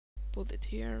put it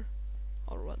here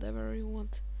or whatever you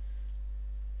want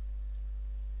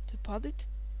to put it.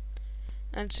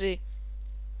 And see,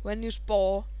 when you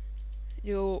spawn,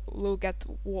 you look at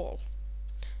the wall.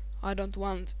 I don't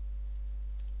want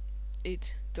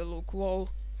it to look wall,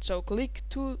 so click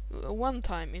one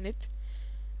time in it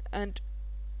and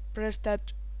press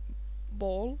that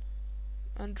ball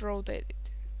and rotate it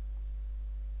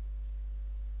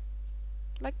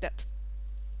like that.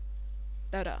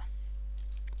 Ta-da!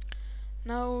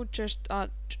 Now just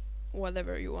add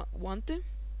whatever you want to.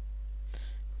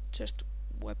 Just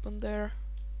weapon there.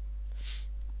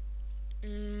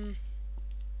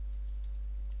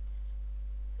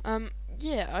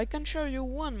 Yeah, I can show you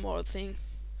one more thing.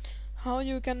 How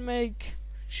you can make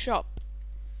shop.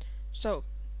 So,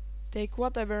 take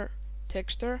whatever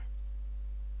texture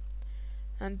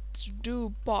and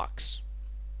do box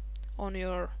on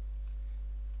your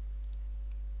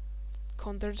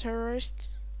counter-terrorist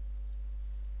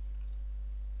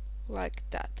like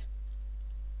that.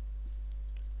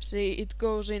 See, it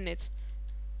goes in it,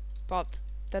 but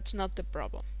that's not the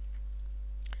problem.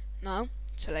 Now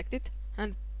select it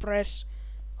and press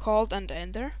Alt and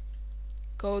Enter.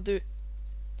 Go to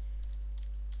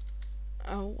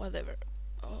whatever.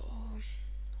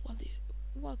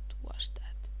 What was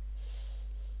that?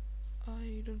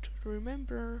 I don't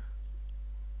remember.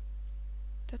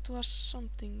 That was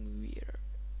something weird.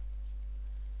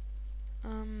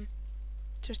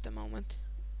 Just a moment.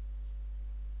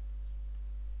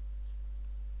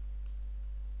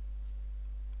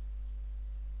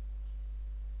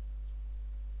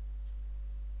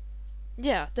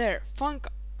 Yeah, there, Funk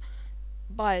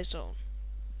buyzone.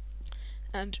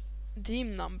 And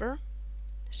team number,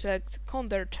 select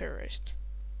counter-terrorist.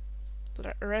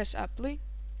 Press apply,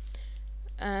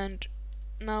 and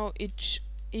now it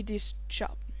is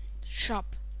shop.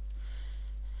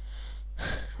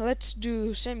 Let's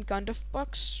do same kind of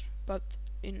box, but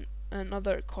in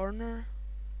another corner,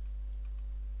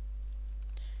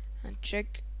 and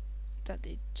check that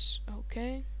it's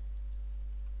okay.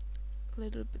 A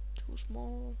little bit too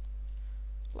small,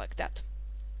 like that.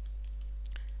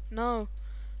 Now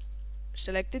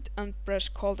select it and press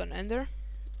Alt and Enter,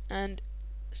 and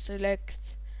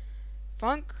select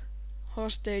Funk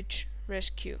Hostage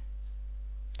Rescue.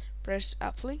 Press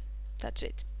apply. That's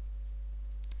it.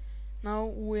 Now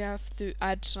we have to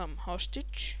add some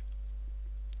hostage.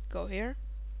 Go here.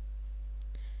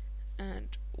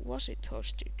 And was it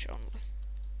hostage only?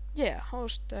 Yeah,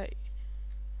 hostage.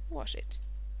 Was it?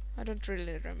 I don't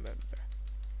really remember.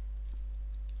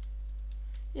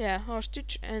 Yeah,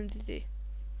 hostage entity.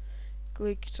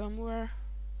 Click somewhere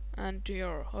and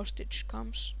your hostage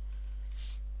comes.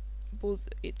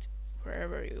 Put it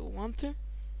wherever you want to.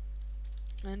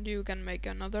 And you can make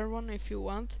another one if you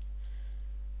want.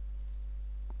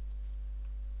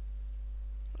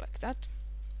 Like that.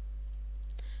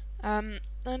 And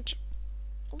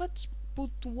let's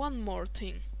put one more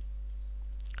thing.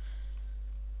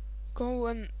 Go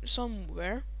and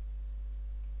somewhere,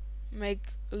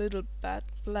 make a little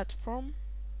platform,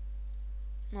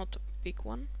 not a big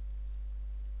one.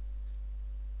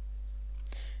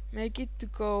 Make it to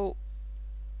go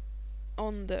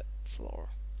on the floor,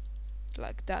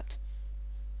 like that.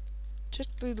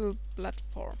 Just little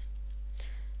platform.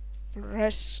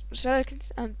 Select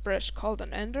it and press Alt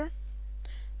and Enter,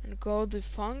 and go to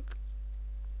Funk.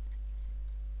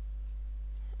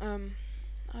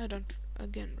 I don't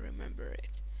again remember it.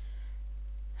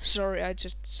 Sorry, I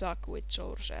just suck with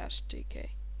Source SDK.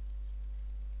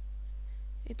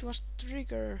 It was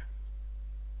trigger.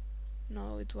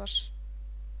 No, it was.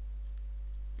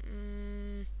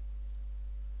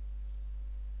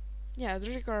 Yeah,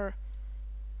 trigger.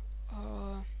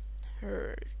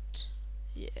 Hurt.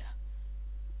 Yeah.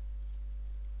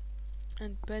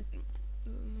 And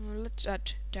let's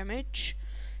add damage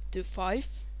to 5.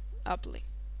 Apply.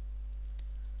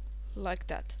 Like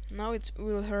that. Now it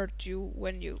will hurt you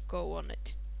when you go on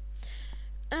it.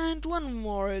 And one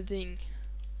more thing.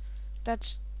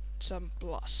 That's some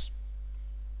plus.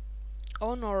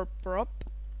 On our prop,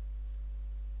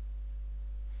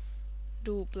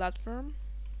 do platform.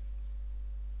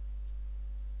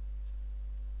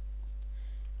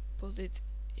 Put it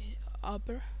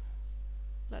upper,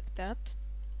 like that.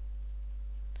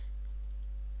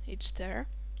 It's there.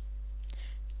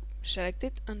 Select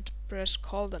it and press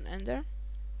Alt and Enter.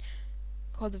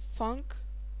 Call the Funk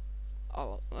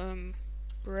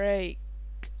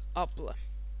breakable,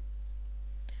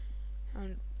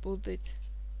 and put it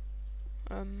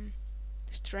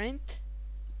strength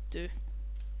to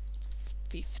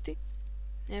 50.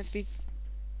 Yeah,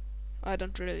 I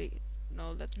don't really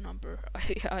know that number.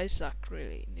 I suck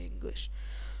really in English.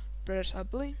 Press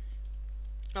apply.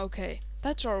 Okay,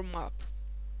 that's our map.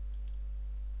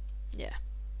 Yeah,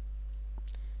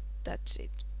 that's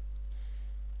it.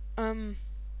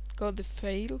 Go to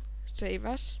fail, save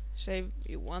as, save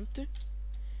you want to.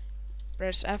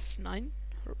 Press F9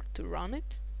 to run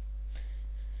it.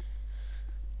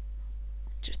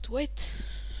 Just wait,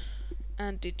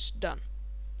 and it's done.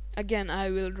 Again,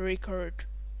 I will record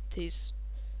this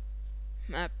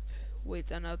map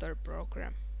with another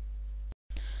program.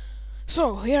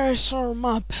 So here is our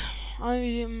map. I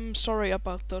am sorry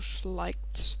about those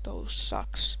lights, those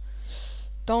sucks.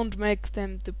 Don't make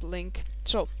them to blink.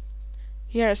 So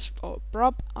here's our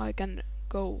prop. I can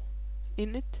go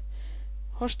in it.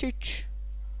 Hostage.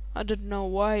 I don't know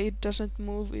why it doesn't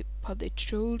move it, but it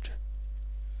should.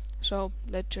 So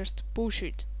let's just push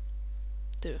it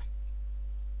to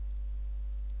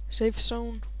safe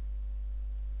zone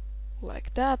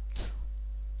like that,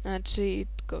 and see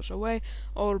it goes away.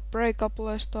 Or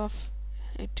breakable stuff,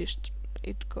 it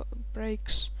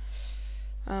breaks.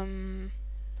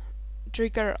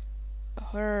 Trigger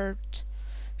hurt.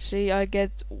 See, I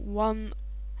get 1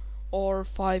 or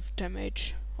 5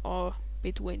 damage, or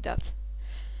between that,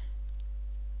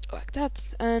 like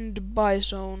that. And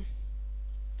buyzone.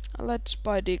 Let's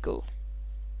buy Deagle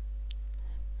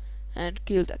and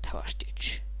kill that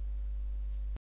hostage.